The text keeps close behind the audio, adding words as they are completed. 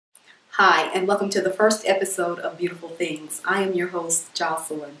Hi, and welcome to the first episode of Beautiful Things. I am your host,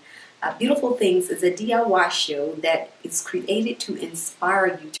 Jocelyn. Beautiful Things is a DIY show that is created to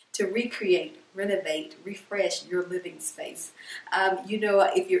inspire you to recreate, renovate, refresh your living space.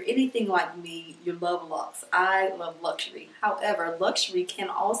 If you're anything like me, you love lux. I love luxury. However, luxury can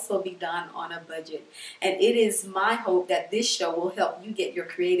also be done on a budget. And it is my hope that this show will help you get your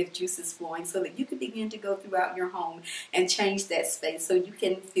creative juices flowing so that you can begin to go throughout your home and change that space so you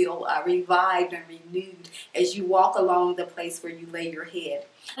can feel revived and renewed as you walk along the place where you lay your head.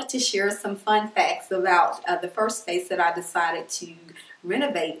 I want to share some fun facts about the first space that I decided to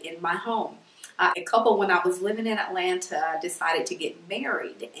renovate in my home. A couple, when I was living in Atlanta, decided to get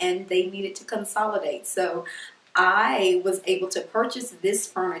married and they needed to consolidate. So I was able to purchase this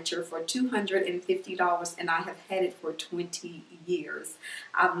furniture for $250 and I have had it for 20 years.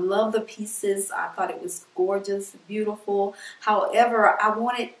 I love the pieces. I thought it was gorgeous, beautiful. However, I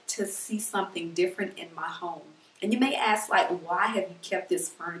wanted to see something different in my home. And you may ask, like, why have you kept this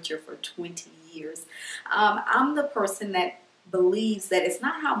furniture for 20 years? I'm the person that believes that it's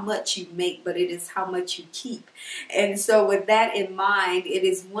not how much you make, but it is how much you keep. And so with that in mind, it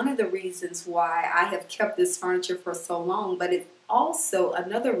is one of the reasons why I have kept this furniture for so long, but it's also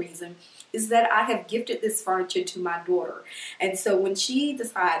another reason is that I have gifted this furniture to my daughter. And so when she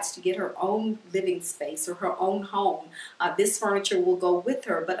decides to get her own living space or her own home, this furniture will go with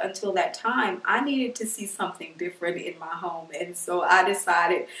her. But until that time, I needed to see something different in my home. And so I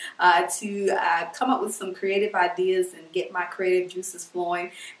decided to come up with some creative ideas and get my creative juices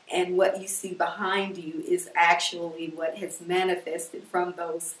flowing. And what you see behind you is actually what has manifested from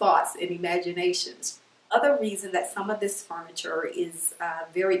those thoughts and imaginations. Other reason that some of this furniture is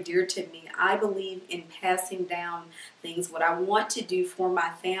very dear to me, I believe in passing down things. What I want to do for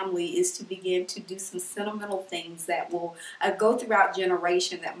my family is to begin to do some sentimental things that will go throughout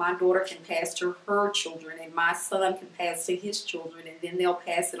generation, that my daughter can pass to her children and my son can pass to his children, and then they'll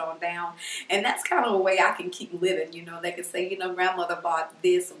pass it on down. And that's kind of a way I can keep living. You know, they can say, grandmother bought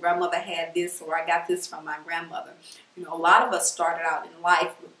this, or grandmother had this, or I got this from my grandmother. A lot of us started out in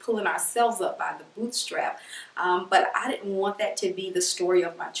life pulling ourselves up by the bootstrap, but I didn't want that to be the story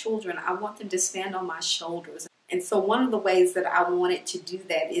of my children. I want them to stand on my shoulders. And so one of the ways that I wanted to do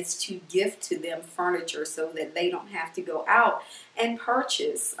that is to gift to them furniture so that they don't have to go out and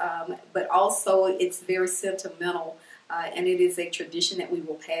purchase. But also it's very sentimental, and it is a tradition that we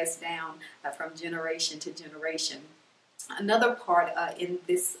will pass down from generation to generation. Another part in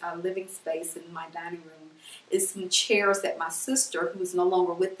this living space in my dining room is some chairs that my sister, who's no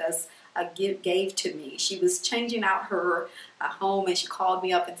longer with us, gave to me. She was changing out her home and she called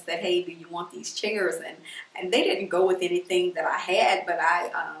me up and said, "Hey, do you want these chairs?" And they didn't go with anything that I had, but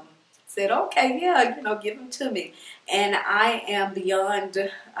I said, "Okay, yeah, give them to me." And I am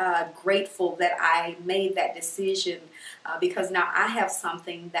beyond grateful that I made that decision because now I have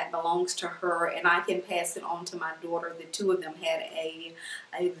something that belongs to her and I can pass it on to my daughter. The two of them had a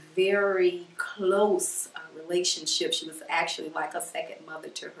very close relationship. She was actually like a second mother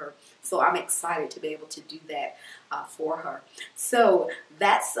to her. So I'm excited to be able to do that for her. So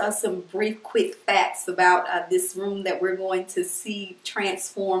that's some brief, quick facts about this room that we're going to see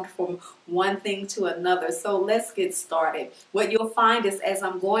transformed from one thing to another. So let's get started. What you'll find is as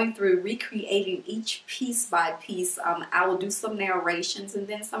I'm going through recreating each piece by piece, I will do some narrations and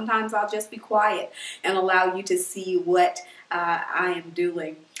then sometimes I'll just be quiet and allow you to see what I am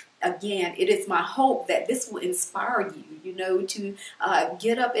doing. Again, it is my hope that this will inspire you, to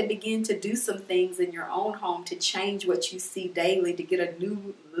get up and begin to do some things in your own home to change what you see daily, to get a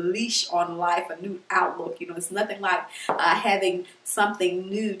new leash on life, a new outlook. It's nothing like having something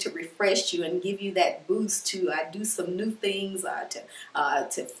new to refresh you and give you that boost to do some new things,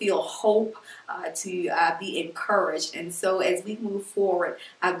 to feel hope, to be encouraged. And so as we move forward,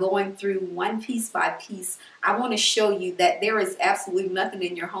 going through one piece by piece, I want to show you that there is absolutely nothing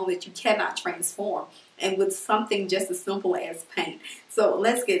in your home that you cannot transform, and with something just as simple as paint. So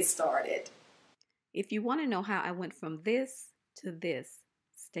let's get started. If you want to know how I went from this to this,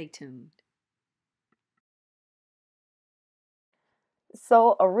 stay tuned.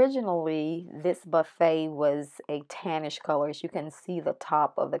 So originally, this buffet was a tannish color. As you can see the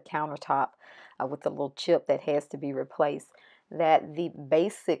top of the countertop with the little chip that has to be replaced. That the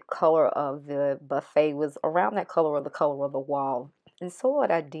basic color of the buffet was around that color or the color of the wall. And so what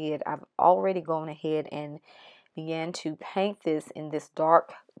I did, I've already gone ahead and began to paint this in this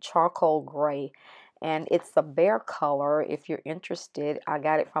dark charcoal gray. And it's a bare color. If you're interested, I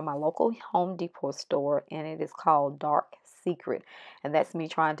got it from my local Home Depot store, and it is called Dark Secret. And that's me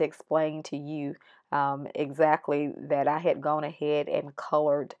trying to explain to you exactly that I had gone ahead and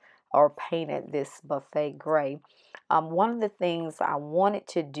colored or painted this buffet gray. One of the things I wanted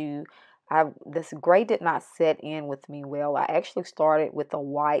to do, this gray did not set in with me well. I actually started with a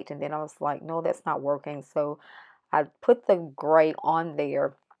white, and then I was like, no, that's not working. So I put the gray on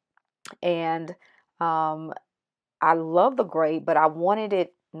there, and um, I love the gray, but I wanted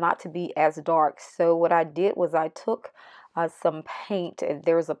it not to be as dark. So what I did was I took some paint, and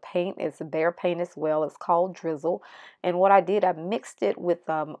there's a paint, it's a Behr paint as well. It's called Drizzle. And what I did, I mixed it with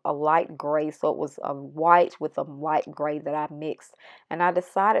a light gray. So it was a white with a light gray that I mixed. And I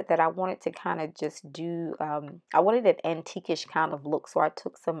decided that I wanted to kind of just do, I wanted an antiquish kind of look. So I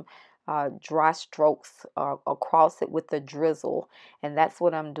took some dry strokes across it with the drizzle. And that's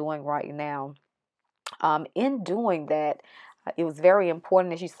what I'm doing right now. In doing that, it was very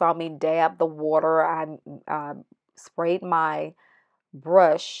important, as you saw me dab the water. I uh, sprayed my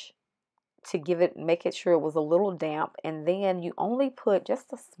brush to make it sure it was a little damp, and then you only put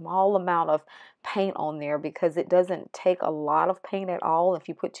just a small amount of paint on there because it doesn't take a lot of paint at all. If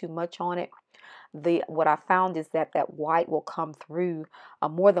you put too much on it, the what I found is that that white will come through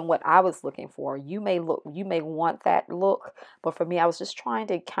more than what I was looking for. You may want that look, but for me, I was just trying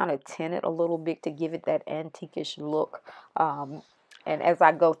to kind of tint it a little bit to give it that antiquish look. And as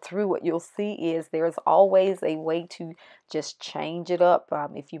I go through, what you'll see is there's always a way to just change it up.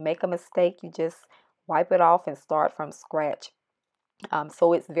 If you make a mistake, you just wipe it off and start from scratch.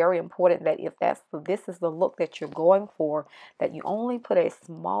 So it's very important that if this is the look that you're going for, that you only put a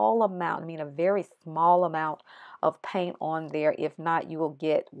small amount, I mean a very small amount of paint on there. If not, you will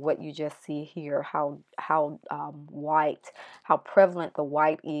get what you just see here, how white, how prevalent the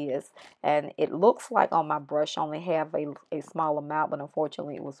white is. And it looks like on my brush I only have a small amount, but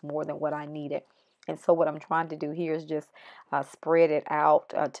unfortunately it was more than what I needed. And so what I'm trying to do here is just spread it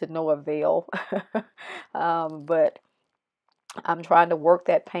out to no avail. But I'm trying to work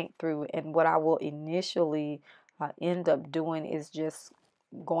that paint through, and what I will initially end up doing is just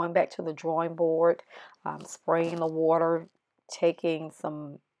going back to the drawing board, spraying the water, taking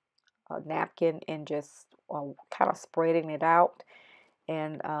some napkin and just kind of spreading it out,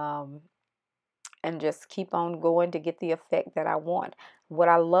 and just keep on going to get the effect that I want. What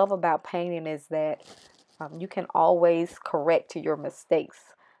I love about painting is that you can always correct your mistakes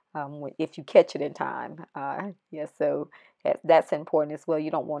if you catch it in time. Yeah, so that's important as well. You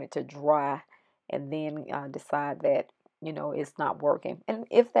don't want it to dry and then decide that it's not working. And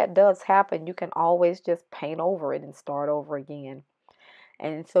if that does happen, you can always just paint over it and start over again.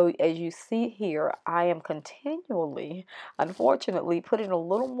 And so as you see here, I am continually, unfortunately, putting a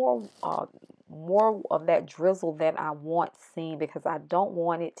little more of that drizzle than I want seen, because I don't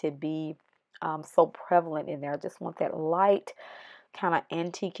want it to be so prevalent in there. I just want that light kind of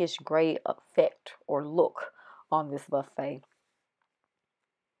antiquish gray effect or look on this buffet.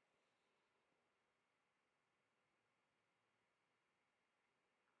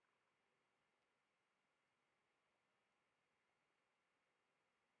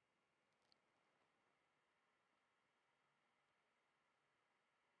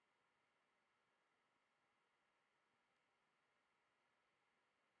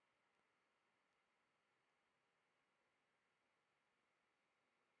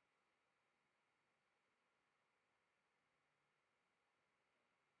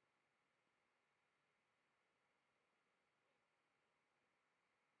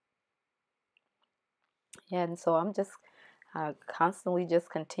 And so I'm just constantly just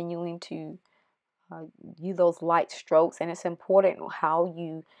continuing to uh, use those light strokes, and it's important how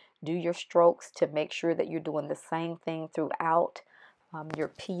you do your strokes to make sure that you're doing the same thing throughout your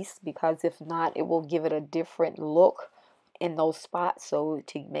piece, because if not, it will give it a different look in those spots. So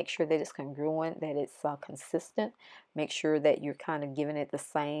to make sure that it's congruent, that it's consistent, make sure that you're kind of giving it the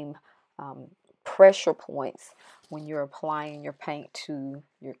same um, pressure points when you're applying your paint to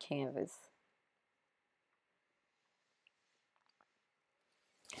your canvas.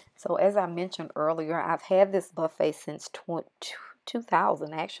 So as I mentioned earlier, I've had this buffet since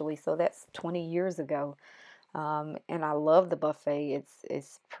 2000 actually, so that's 20 years ago. And I love the buffet.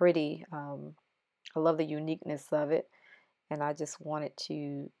 It's pretty. I love the uniqueness of it, and I just wanted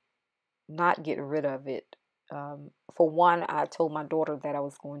to not get rid of it. For one, I told my daughter that I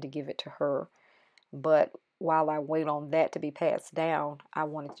was going to give it to her, but while I wait on that to be passed down, I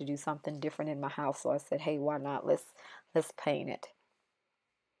wanted to do something different in my house. So I said, "Hey, why not? Let's paint it."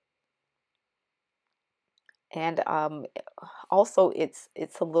 And also, it's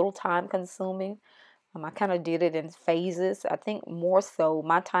a little time consuming. I kind of did it in phases. I think more so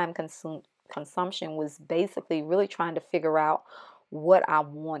my time consumption was basically really trying to figure out what I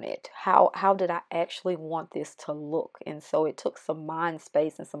wanted. How did I actually want this to look? And so it took some mind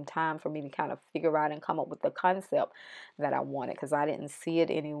space and some time for me to kind of figure out and come up with the concept that I wanted, because I didn't see it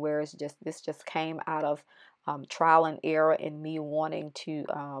anywhere. It's just, this just came out of trial and error and me wanting to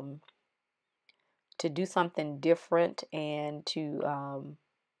do something different and to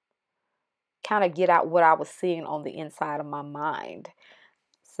kind of get out what I was seeing on the inside of my mind.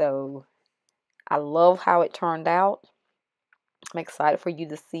 So I love how it turned out. I'm excited for you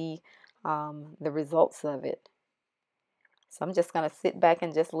to see the results of it. So I'm just going to sit back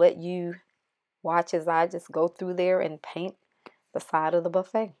and just let you watch as I just go through there and paint the side of the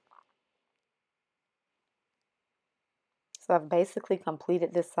buffet. So I've basically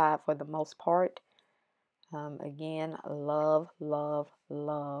completed this side for the most part. Again, love, love,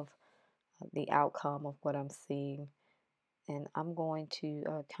 love the outcome of what I'm seeing. And I'm going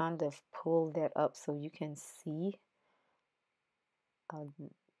to kind of pull that up so you can see uh,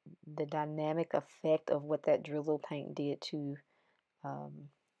 the dynamic effect of what that drizzle paint did to um,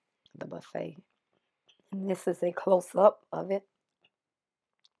 the buffet. And this is a close-up of it.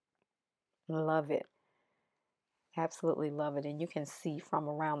 Love it. Absolutely love it. And you can see from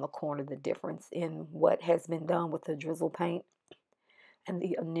around the corner the difference in what has been done with the drizzle paint and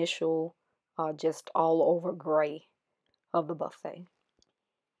the initial just all over gray of the buffet.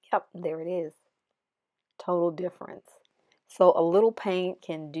 Yep, there it is. Total difference. So a little paint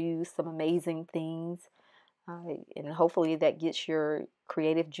can do some amazing things, and hopefully that gets your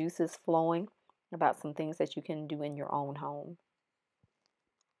creative juices flowing about some things that you can do in your own home.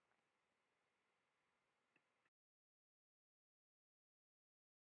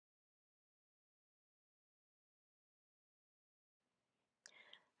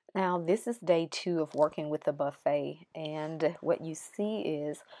 Now, this is day 2 of working with the buffet, and what you see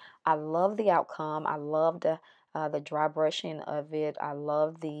is I love the outcome. I love the dry brushing of it. I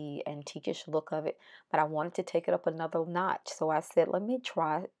love the antiquish look of it, but I wanted to take it up another notch. So I said, let me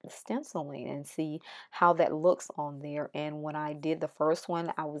try stenciling and see how that looks on there. And when I did the first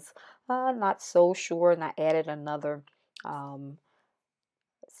one, I was not so sure, and I added another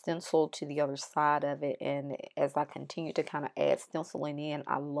stencil to the other side of it, and as I continued to kind of add stenciling in,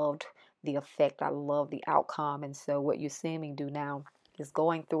 I loved the effect. I love the outcome. And so what you're seeing me do now is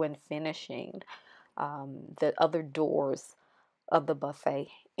going through and finishing the other doors of the buffet.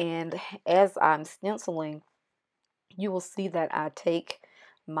 And as I'm stenciling, you will see that I take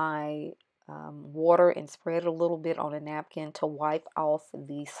my water and spread a little bit on a napkin to wipe off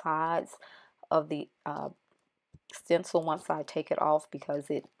the sides of the stencil once I take it off, because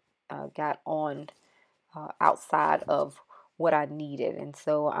it got on outside of what I needed. And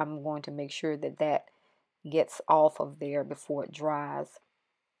so I'm going to make sure that that gets off of there before it dries.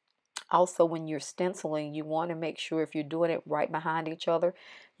 Also, when you're stenciling, you want to make sure, if you're doing it right behind each other,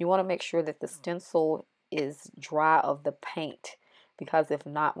 you want to make sure that the stencil is dry of the paint, because if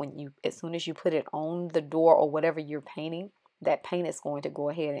not, when you, as soon as you put it on the door or whatever you're painting, that paint is going to go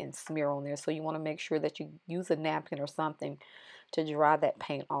ahead and smear on there. So you want to make sure that you use a napkin or something to dry that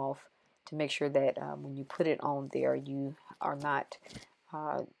paint off, to make sure that when you put it on there, you are not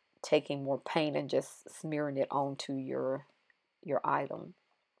uh, taking more paint and just smearing it onto your item.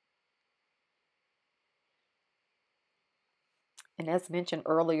 And as mentioned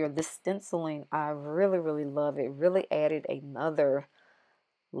earlier, this stenciling, I really, really love it. Really added another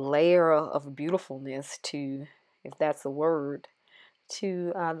layer of beautifulness to, if that's a word,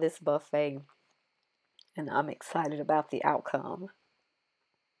 to this buffet. And I'm excited about the outcome.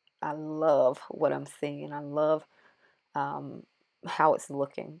 I love what I'm seeing. I love um, how it's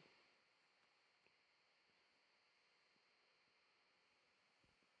looking.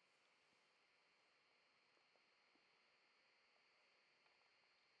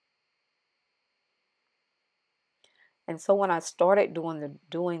 And so when I started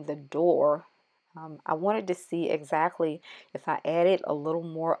doing the door, I wanted to see exactly if I added a little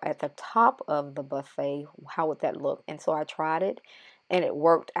more at the top of the buffet, how would that look? And so I tried it, and it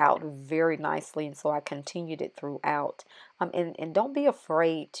worked out very nicely. And so I continued it throughout. And don't be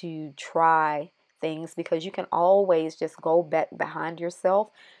afraid to try things, because you can always just go back behind yourself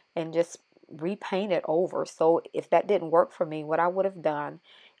and just repaint it over. So if that didn't work for me, what I would have done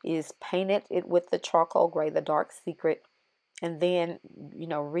is painted it with the charcoal gray, the dark secret, and then,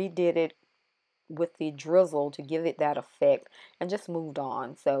 redid it with the drizzle to give it that effect, and just moved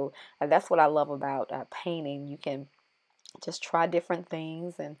on. So that's what I love about painting. You can just try different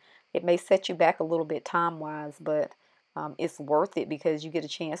things, and it may set you back a little bit time wise, but it's worth it, because you get a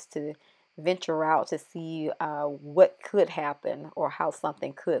chance to venture out to see what could happen or how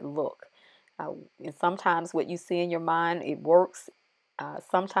something could look. And sometimes what you see in your mind, it works,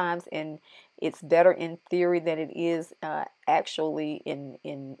 Sometimes it's better in theory than it is actually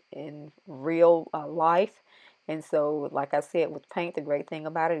in real life. And so, like I said, with paint, the great thing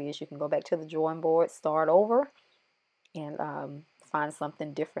about it is you can go back to the drawing board, start over, and find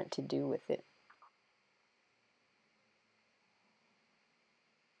something different to do with it.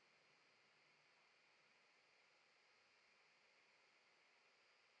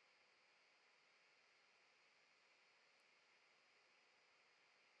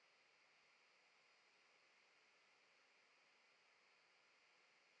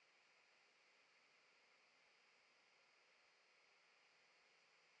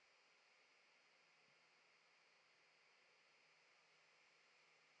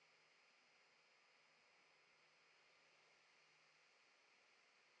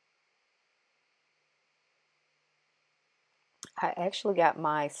 I actually got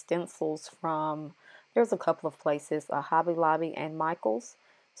my stencils from, there's a couple of places, Hobby Lobby and Michael's.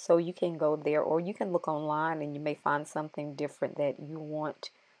 So you can go there, or you can look online and you may find something different that you want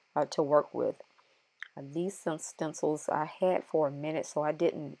to work with. These stencils I had for a minute, so I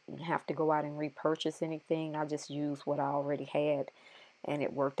didn't have to go out and repurchase anything. I just used what I already had, and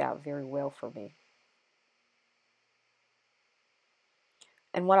it worked out very well for me.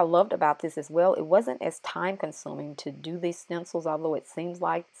 And what I loved about this as well, it wasn't as time consuming to do these stencils, although it seemed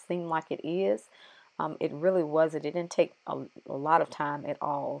like it is. It really wasn't. It didn't take a lot of time at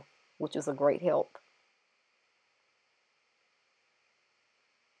all, which is a great help.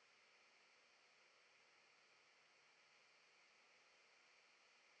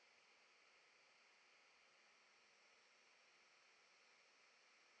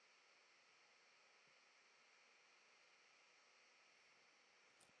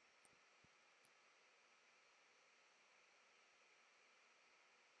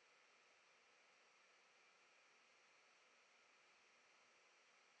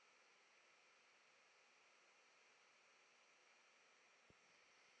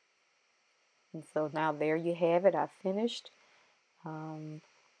 And so now there you have it. I finished um,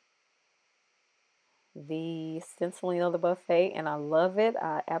 the stenciling of the buffet, and I love it.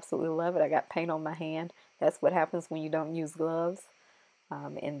 I absolutely love it. I got paint on my hand. That's what happens when you don't use gloves.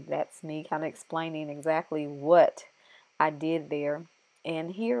 And that's me kind of explaining exactly what I did there.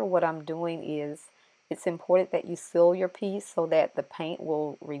 And here what I'm doing is it's important that you seal your piece so that the paint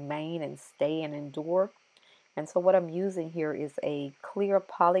will remain and stay and endure. And so what I'm using here is a clear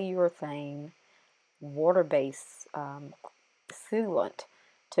polyurethane water-based sealant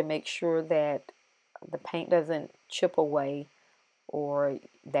to make sure that the paint doesn't chip away or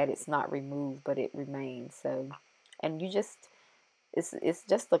that it's not removed, but it remains. So, and you just it's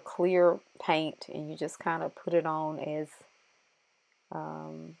just a clear paint, and you just kind of put it on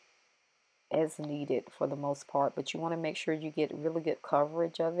um, as needed for the most part. But you want to make sure you get really good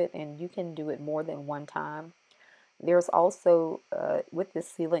coverage of it, and you can do it more than one time. There's also with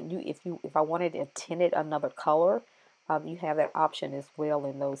this sealant, if I wanted to tint it another color, you have that option as well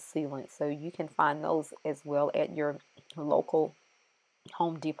in those sealants. So you can find those as well at your local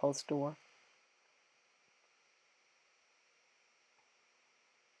Home Depot store.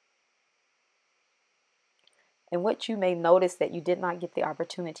 And what you may notice that you did not get the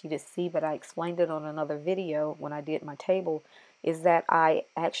opportunity to see, but I explained it on another video when I did my table, is that I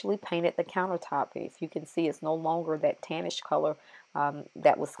actually painted the countertop. If you can see, it's no longer that tannish color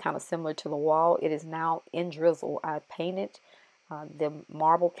that was kind of similar to the wall. It is now in drizzle. I painted the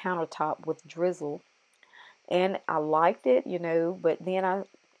marble countertop with drizzle, and I liked it, but then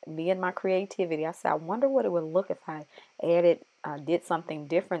me and my creativity, I said, I wonder what it would look if I did something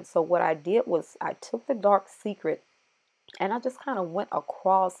different. So what I did was I took the dark secret and I just kind of went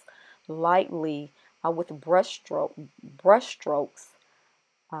across lightly with brush strokes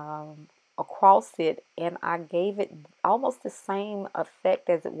across it, and I gave it almost the same effect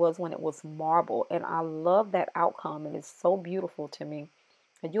as it was when it was marble. And I love that outcome, and it's so beautiful to me.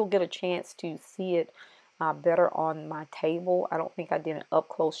 And you'll get a chance to see it better on my table. I don't think I did an up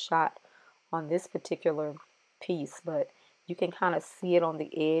close shot on this particular piece, but you can kind of see it on the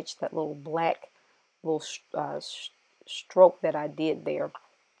edge, that little black little stroke that I did there.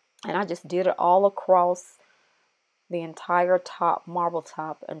 And I just did it all across the entire top, marble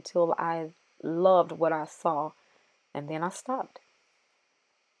top, until I loved what I saw. And then I stopped.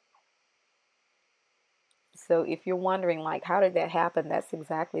 So if you're wondering, like, how did that happen? That's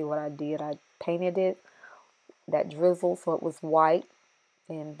exactly what I did. I painted it, that drizzle, so it was white.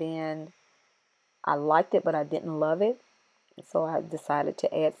 And then I liked it, but I didn't love it. So I decided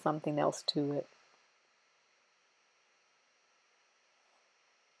to add something else to it.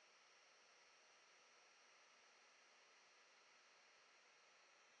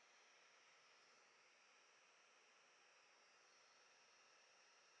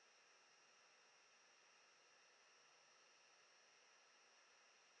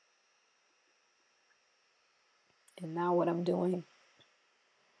 And now what I'm doing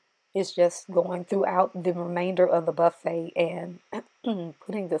is just going throughout the remainder of the buffet and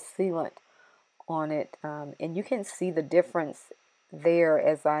putting the sealant on it. And you can see the difference there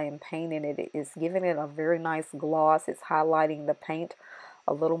as I am painting it. It's giving it a very nice gloss. It's highlighting the paint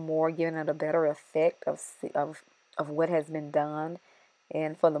a little more, giving it a better effect of what has been done.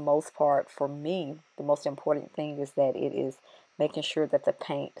 And for the most part, for me, the most important thing is that it is making sure that the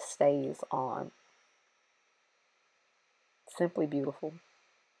paint stays on. Simply beautiful.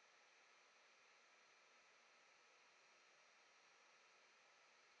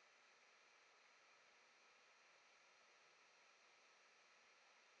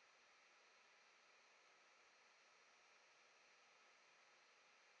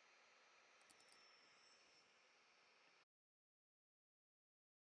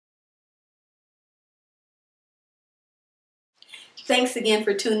 Thanks again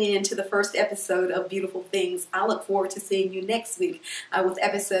for tuning in to the first episode of Beautiful Things. I look forward to seeing you next week with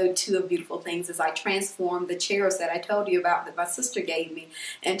episode 2 of Beautiful Things as I transform the chairs that I told you about that my sister gave me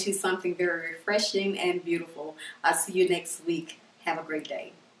into something very refreshing and beautiful. I'll see you next week. Have a great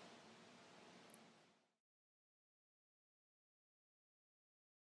day.